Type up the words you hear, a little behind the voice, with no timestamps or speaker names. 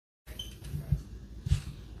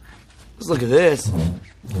Let's look at this.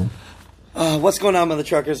 What's going on, mother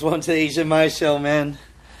truckers? Welcome to the Asian My Show, man.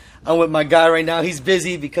 I'm with my guy right now. He's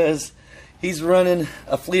busy because he's running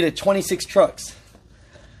a fleet of 26 trucks.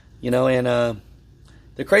 You know, and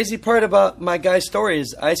the crazy part about my guy's story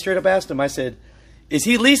is I straight up asked him, I said, is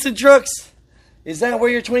he leasing trucks? Is that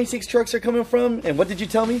where your 26 trucks are coming from? And what did you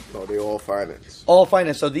tell me? No, they're all finance. All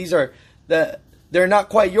finance. So these are, they're not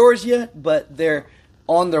quite yours yet, but they're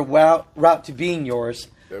on their route to being yours.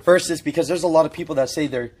 Definitely. Versus, because there's a lot of people that say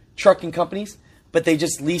they're trucking companies, but they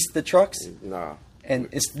just lease the trucks. Nah. And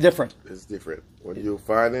it's different. It's different. When you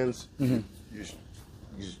finance, you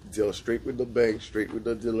deal straight with the bank, straight with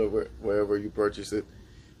the dealer, wherever you purchase it.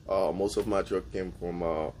 Most of my truck came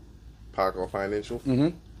from Parker Financial.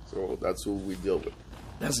 So that's who we deal with.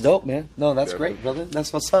 That's dope, man. No, that's great, brother.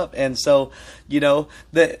 That's what's up. And so, you know,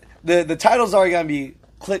 the title's already going to be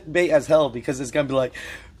clickbait as hell, because it's going to be like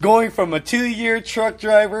going from a 2-year truck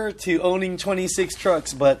driver to owning 26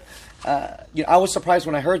 trucks. But, you know, I was surprised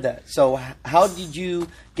when I heard that. So how did you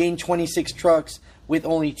gain 26 trucks with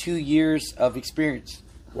only 2 years of experience?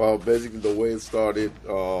 Well, basically the way it started,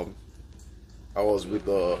 I was with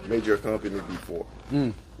a major company before,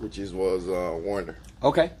 which was Werner.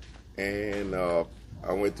 Okay. And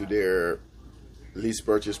I went to their lease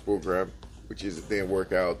purchase program, which didn't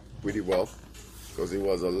work out pretty well because there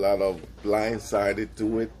was a lot of blindsided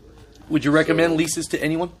to it. Would you recommend leases to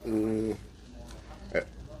anyone?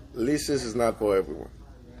 Leases is not for everyone.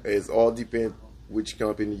 It's all depend which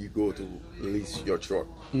company you go to lease your truck.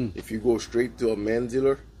 If you go straight to a main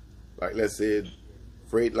dealer, like let's say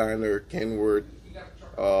Freightliner, Kenworth,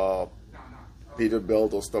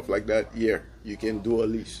 Peterbilt or stuff like that, yeah, you can do a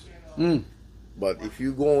lease. But if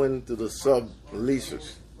you go into the sub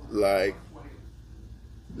leases, like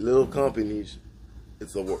little companies,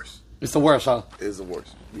 it's the worst. It's the worst, huh? It's the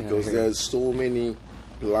worst. Because there's so many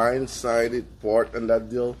blindsided part in that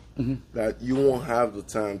deal that you won't have the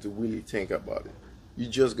time to really think about it. You're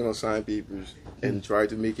just going to sign papers and try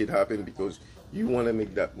to make it happen because you want to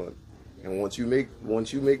make that money. And once you make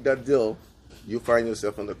that deal, you find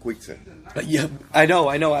yourself on the quicksand. Yeah, I know.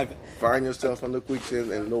 Find yourself on the quicksand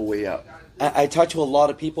and no way out. I talk to a lot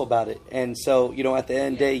of people about it. And so, you know, at the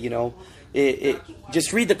end of the day, you know,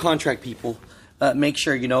 just read the contract, people. Make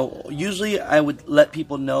sure, you know, usually I would let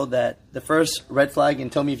people know that the first red flag,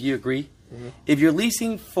 and tell me if you agree, if you're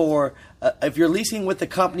leasing with the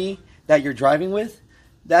company that you're driving with,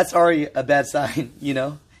 that's already a bad sign, you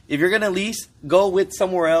know. If you're going to lease, go with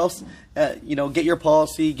somewhere else, you know, get your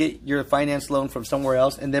policy, get your finance loan from somewhere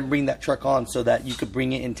else, and then bring that truck on so that you could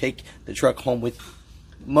bring it and take the truck home with you.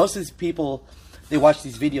 Most of these people, they watch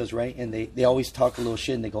these videos, right, and they always talk a little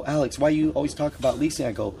shit, and they go, Alex, why you always talk about leasing?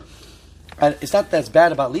 I go, it's not that's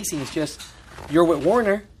bad about leasing, it's just you're with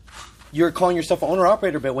Werner, you're calling yourself an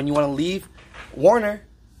owner-operator, but when you want to leave Werner,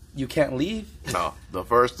 you can't leave. No, the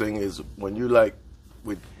first thing is when you like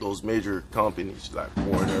with those major companies like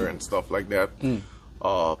Werner and stuff like that,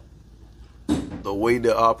 the way they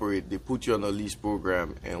operate, they put you on a lease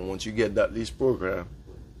program, and once you get that lease program,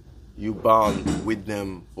 you bound with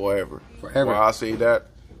them forever. When I say that,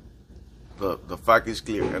 the fact is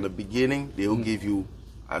clear. In the beginning, they will give you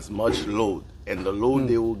as much load, and the load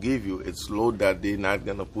they will give you, it's load that they're not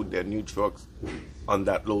gonna put their new trucks on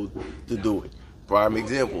that load to do it. Prime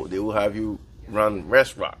example, they will have you run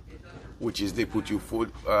restaurant, which is they put you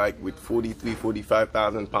with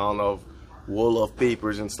 45,000 pounds of roll of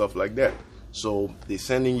papers and stuff like that. So they're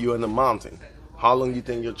sending you in the mountain. How long do you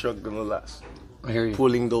think your truck's gonna last? I hear you.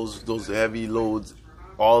 Pulling those heavy loads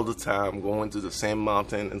all the time, going to the same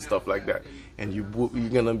mountain and stuff like that, and you're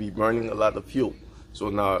gonna be burning a lot of fuel. So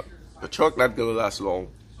now the truck not gonna last long.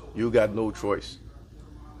 You got no choice.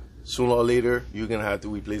 Sooner or later, you're gonna have to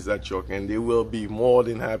replace that truck, and they will be more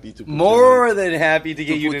than happy to put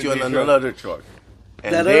you on another truck.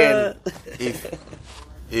 And then,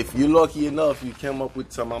 if you're lucky enough, you came up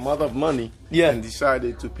with some amount of money and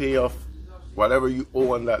decided to pay off whatever you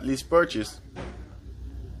owe on that lease purchase.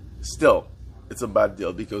 Still, it's a bad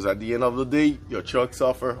deal because at the end of the day, your truck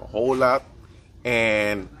suffer a whole lot,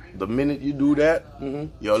 and the minute you do that,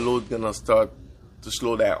 your load's gonna start to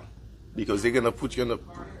slow down because they're gonna put you in a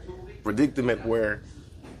predicament where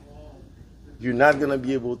you're not gonna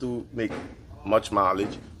be able to make much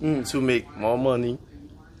mileage to make more money,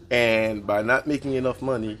 and by not making enough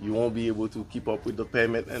money, you won't be able to keep up with the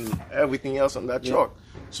payment and everything else on that truck.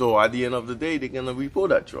 So at the end of the day, they're gonna repo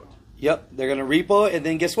that truck. Yep, they're gonna repo it, and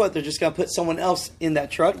then guess what? They're just gonna put someone else in that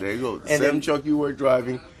truck. There you go. The same truck you were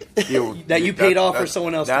driving that you paid off for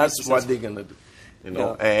someone else. That's what they're gonna do, you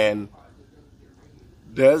know. And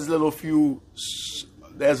there's a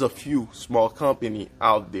few small company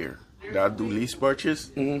out there that do lease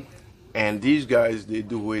purchase, and these guys, they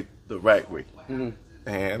do it the right way.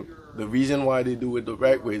 And the reason why they do it the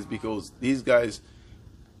right way is because these guys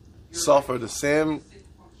suffer the same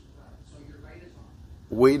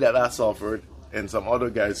way that I suffered and some other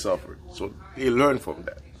guys suffered. So they learn from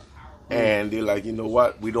that. And they're like, you know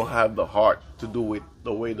what? We don't have the heart to do it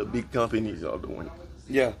the way the big companies are doing it.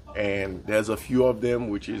 Yeah. And there's a few of them,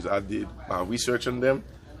 which is I did my research on them,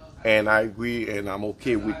 and I agree, and I'm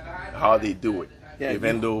okay with how they do it. Yeah,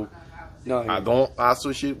 Even though I don't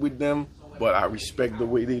associate with them, but I respect the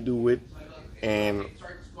way they do it, and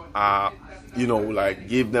you know, like,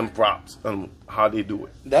 give them props on how they do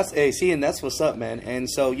it. That's and that's what's up, man. And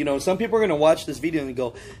so, you know, some people are gonna watch this video and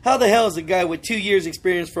go, "How the hell is a guy with 2 years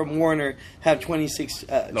experience from Werner have 26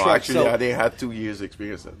 trucks?" No, actually, I didn't have 2 years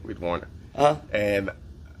experience with Werner. And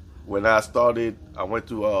when I started, I went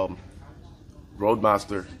to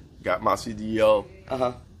Roadmaster, got my CDL.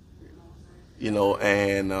 You know,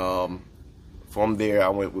 and from there I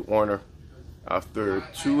went with Werner. After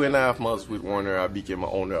 2.5 months with Werner, I became an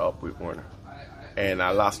owner up with Werner. And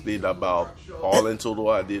I lasted about, all in total,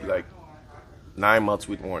 I did like 9 months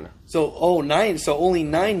with Werner. So, only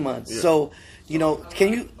 9 months. Yeah. So, you know,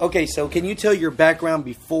 can you tell your background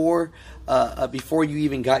before you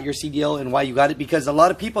even got your CDL and why you got it? Because a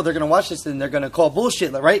lot of people, they're going to watch this and they're going to call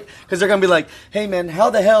bullshit, right? Because they're going to be like, hey, man, how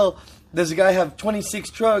the hell does a guy have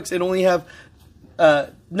 26 trucks and only have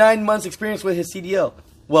 9 months experience with his CDL?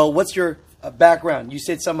 Well, what's your background? You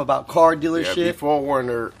said something about car dealership. Yeah, before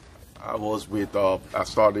Werner, I was with, I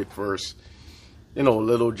started first, you know,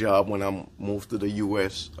 little job when I moved to the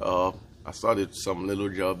U.S. I started some little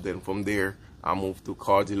job. Then from there, I moved to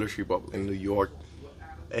car dealership up in New York.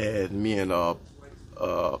 And me and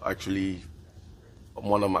actually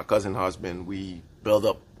one of my cousin husband, we built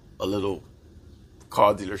up a little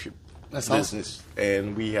car dealership business.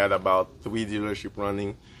 And we had about 3 dealerships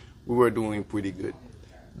running. We were doing pretty good.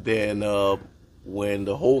 Then when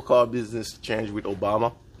the whole car business changed with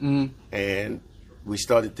Obama, and we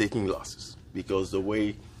started taking losses because the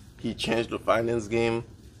way he changed the finance game,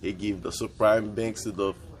 he gave the subprime banks to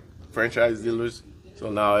the franchise dealers. So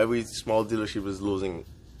now every small dealership is losing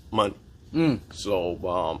money.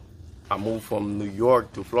 So I moved from New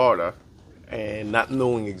York to Florida and not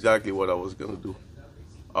knowing exactly what I was going to do.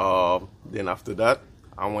 Then after that,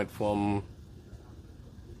 I went from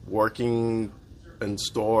working in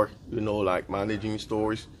store, you know, like managing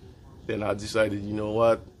stores. Then I decided, you know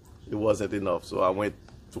what, it wasn't enough. So I went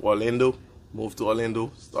to Orlando, moved to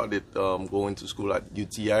Orlando, started going to school at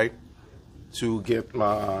UTI to get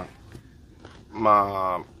my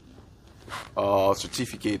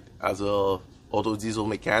certificate as a auto diesel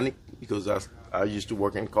mechanic, because I used to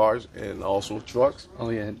work in cars and also trucks. Oh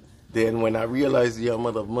yeah. Then when I realized the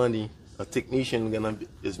amount of money a technician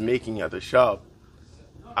is making at the shop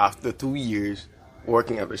after 2 years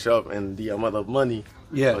working at the shop and the amount of money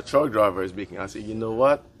a truck driver is making, I said, you know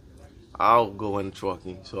what, I'll go in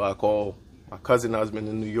trucking. So I called my cousin husband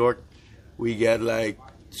in New York. We got like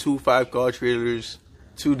 2 5-car trailers,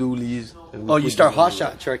 2 dualies. Oh, you start hot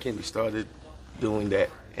shot trucking. We started doing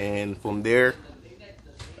that, and from there,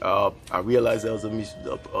 I realized there was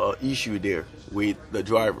a issue there with the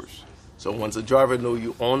drivers. So once a driver know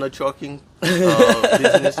you own a trucking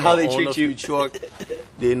business, how they treat you, truck,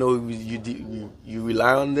 they know you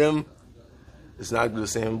rely on them. It's not the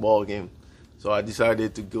same ball game. So I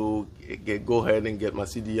decided to go ahead and get my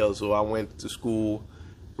CDL. So I went to school,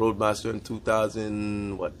 Roadmaster in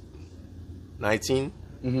 2019.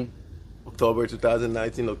 October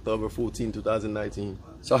 2019, October 14, 2019.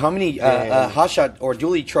 So how many hot shot or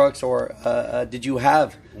dually trucks or did you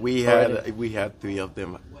have? We had 3 of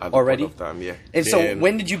them at already. The point of time, yeah. And so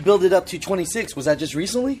when did you build it up to 26? Was that just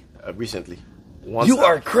recently? Recently. You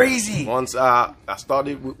are crazy. Once I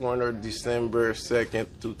started with Werner December 2nd,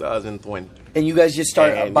 2020. And you guys just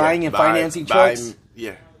started buying and financing trucks?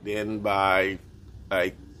 Then by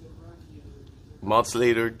like months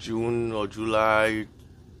later, June or July,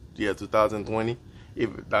 2020,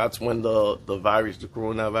 that's when the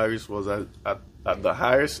coronavirus was at the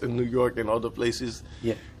highest in New York and other places.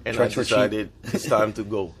 Yeah. And I decided it's time to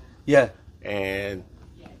go. Yeah. And,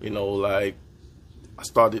 you know, like, I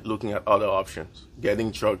started looking at other options,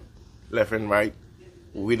 getting truck left and right.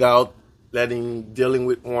 Without dealing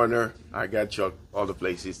with Werner, I got truck other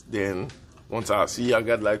places. Then once I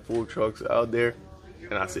got like 4 trucks out there,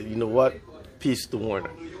 and I said, you know what, peace to Werner.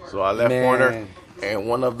 So I left Werner, and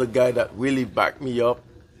one of the guys that really backed me up,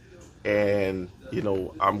 and, you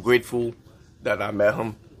know, I'm grateful that I met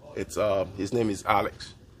him. It's his name is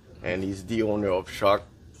Alex, and he's the owner of Shark,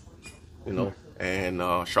 you know, and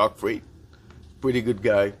Shark Freight. Pretty good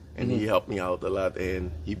guy. and he helped me out a lot,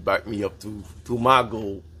 and he backed me up to my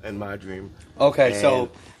goal and my dream. Okay, And so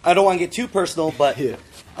I don't want to get too personal, but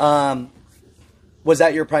was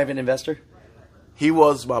that your private investor? he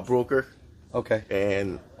was my broker, Okay.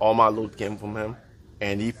 and all my load came from him,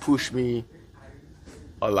 and he pushed me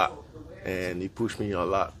a lot,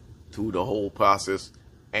 through the whole process,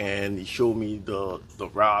 and he showed me the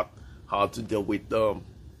route, how to deal with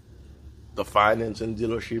the finance and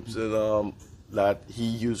dealerships and that he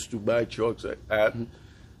used to buy trucks at.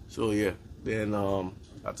 So yeah, then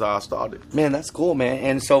that's how I started. Man, that's cool, man.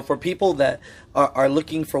 And so for people that are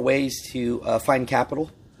looking for ways to find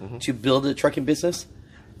capital to build a trucking business,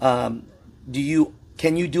 can you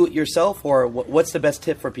do it yourself, or what's the best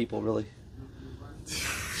tip for people, really?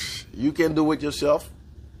 You can do it yourself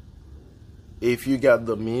if you got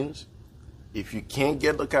the means. If you can't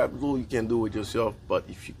get the capital, you can do it yourself. But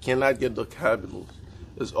if you cannot get the capital,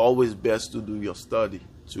 it's always best to do your study,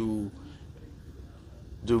 to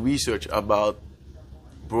do research about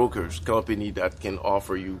brokers, company that can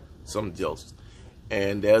offer you some deals.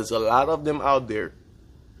 And there's a lot of them out there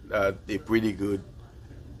that they're pretty good,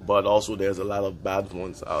 but also there's a lot of bad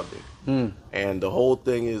ones out there. And the whole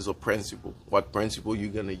thing is a principle. What principle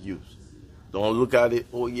you're going to use. Don't look at it,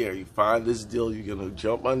 oh yeah, you find this deal, you're going to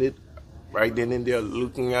jump on it right then and there,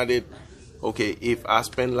 looking at it. Okay, if I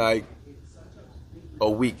spend like a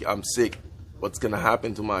week, I'm sick, what's going to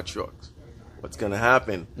happen to my trucks? What's going to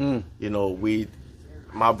happen, with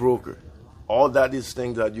my broker? All that is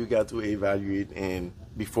things that you got to evaluate and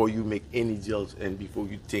before you make any deals and before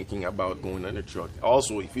you're thinking about going on a truck.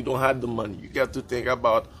 Also, if you don't have the money, you got to think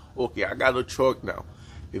about, okay, I got a truck now.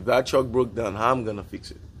 If that truck broke down, how I'm going to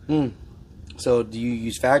fix it? So do you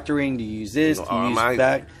use factoring? Do you use this? Do you use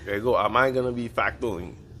that? There you go. Am I going to be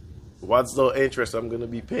factoring? What's the interest I'm going to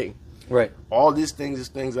be paying? Right. All these things is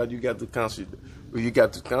things that you got to consider. You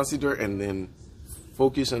got to consider and then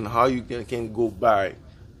focus on how you can go by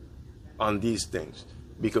on these things.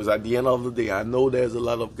 Because at the end of the day, I know there's a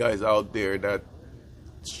lot of guys out there that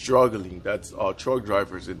struggling, that's truck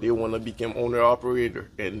drivers, and they want to become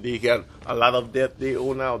owner-operator, and they got a lot of debt they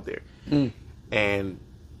own out there. And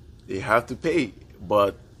they have to pay.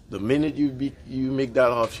 But the minute you make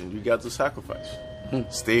that option, you got to sacrifice.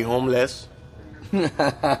 Stay homeless. Then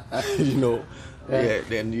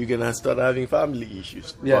you're going to start having family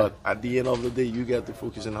issues. But at the end of the day, you got to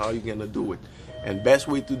focus on how you're going to do it. And best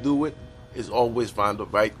way to do it is always find the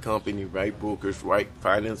right company, right brokers, right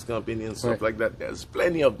finance company and stuff like that. There's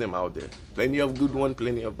plenty of them out there. Plenty of good ones,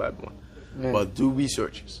 plenty of bad ones. But do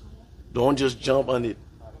researches. Don't just jump on it.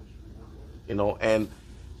 And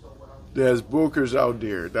there's brokers out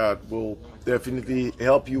there that will definitely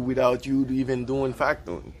help you without you even doing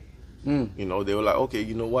factoring. They were like, okay,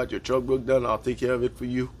 you know what, your truck broke down, I'll take care of it for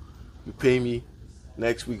you. You pay me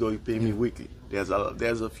next week or you pay me weekly. There's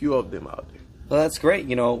a few of them out there. Well, that's great.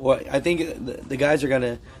 I think the guys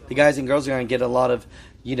and girls are gonna get a lot of,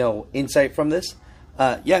 insight from this.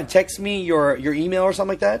 Text me your email or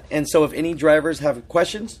something like that. And so if any drivers have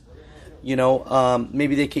questions,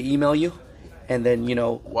 maybe they can email you, and then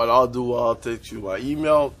what I'll do, I'll text you my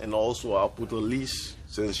email, and also I'll put a list,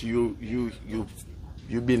 since you've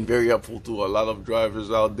been very helpful to a lot of drivers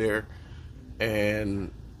out there,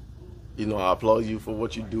 and I applaud you for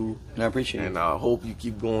what you do. I appreciate it. And I hope you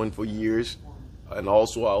keep going for years. And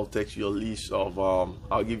also, I'll text you a list of,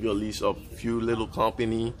 I'll give you a list of few little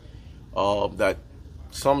company that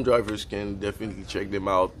some drivers can definitely check them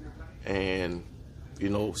out and,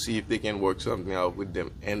 see if they can work something out with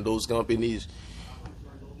them. And those companies,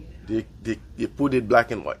 they put it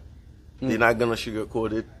black and white. They're not going to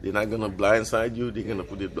sugarcoat it. They're not going to blindside you. They're going to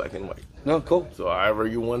put it black and white. No, cool. So however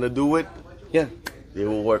you want to do it, they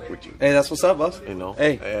will work with you. Hey, that's what's up, boss.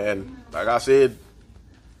 Hey. And like I said,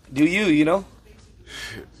 do you.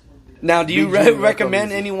 Now, do you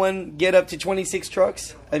recommend anyone get up to 26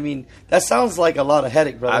 trucks? I mean, that sounds like a lot of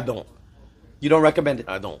headache, brother. I don't. You don't recommend it?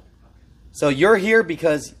 I don't. So you're here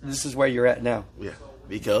because this is where you're at now. Yeah,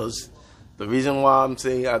 because the reason why I'm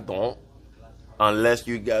saying I don't, unless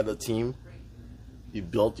you got a team, you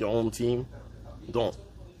built your own team, don't.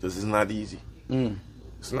 Because it's not easy.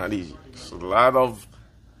 It's not easy. It's a lot of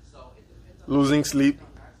losing sleep.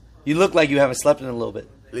 You look like you haven't slept in a little bit.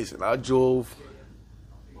 Listen, I drove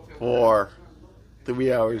for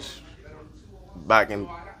 3 hours back and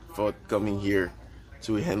forth coming here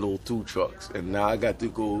to handle 2 trucks. And now I got to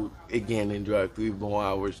go again and drive 3 more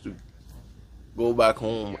hours to go back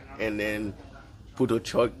home and then put a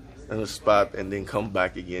truck in a spot and then come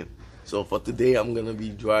back again. So for today, I'm going to be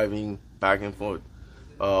driving back and forth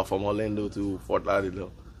from Orlando to Fort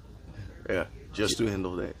Lauderdale. Yeah. just to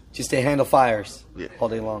handle that. Just to handle fires Yeah. all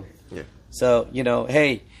day long. Yeah. So, you know,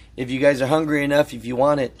 hey, if you guys are hungry enough, if you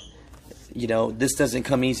want it, you know, this doesn't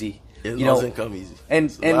come easy. It you doesn't know, come easy. And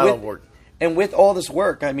It's a lot with of work. and with all this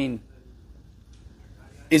work, I mean,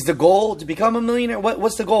 is the goal to become a millionaire?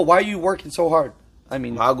 What's the goal? Why are you working so hard? I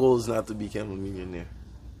mean, My goal is not to become a millionaire.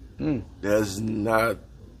 There's not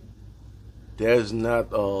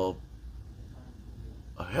a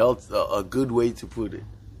good way to put it.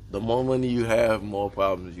 The more money you have, more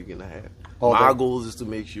problems you're gonna have. My goal is to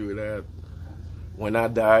make sure that when I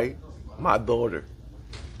die, my daughter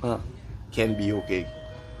can be okay.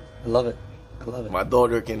 I love it. I love it. My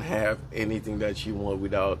daughter can have anything that she wants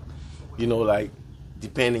without, you know, like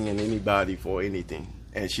depending on anybody for anything,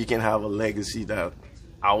 and she can have a legacy that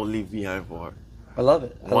I will leave behind for her. I love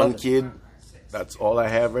it. One kid, that's all I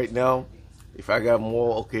have right now. If I got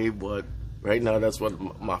more, okay, but right now that's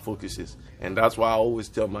what my focus is. And that's why I always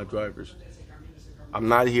tell my drivers, I'm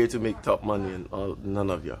not here to make top money and none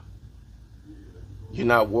of y'all. You're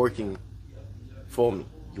not working for me.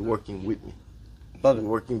 You're working with me. Love it. We're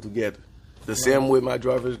working together. The same way my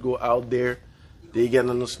drivers go out there, they get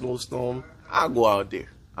in a snowstorm, I go out there.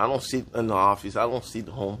 I don't sit in the office. I don't sit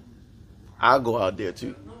home. I go out there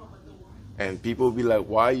too. And people be like,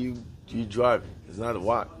 why you driving? It's not a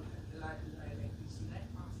why.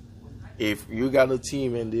 If you got a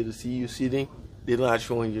team and they see you sitting, they're not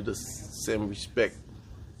showing you the same respect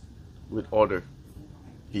with other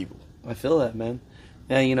people. I feel that, man.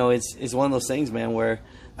 Yeah, you know, it's one of those things, man, where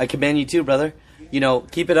I commend you too, brother. You know,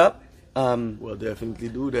 keep it up. Well, definitely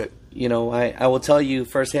do that. You know, I will tell you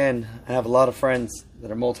firsthand, I have a lot of friends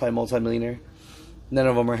that are multi-millionaire. None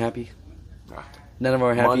of them are happy. None of them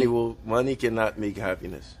are happy. Money cannot make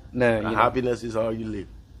happiness. No, happiness is how you live.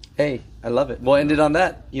 Hey, I love it. We'll end it on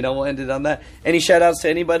that. You know, we'll end it on that. Any shout-outs to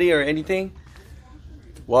anybody or anything?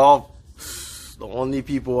 Well, the only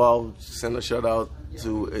people I'll send a shout-out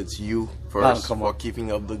to, it's you first for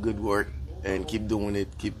keeping up the good work and keep doing it.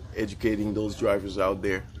 Keep educating those drivers out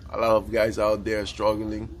there. A lot of guys out there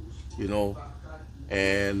struggling, you know,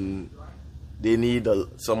 and they need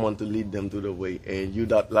someone to lead them to the way. And you,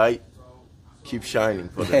 that light, keep shining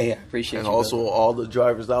for them. Hey, I appreciate and you. And also all the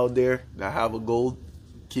drivers out there that have a goal,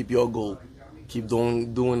 keep your goal. Keep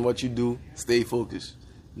doing what you do. Stay focused.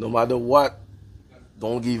 No matter what,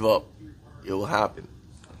 don't give up. It will happen.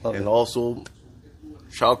 And also,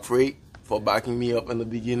 Shark Freight for backing me up in the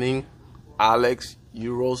beginning. Alex,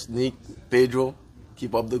 Euros, Nick, Pedro,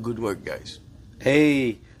 keep up the good work, guys.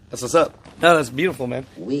 Hey, that's what's up. No, that's beautiful, man.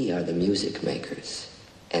 We are the music makers,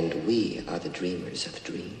 and we are the dreamers of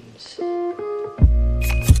dreams.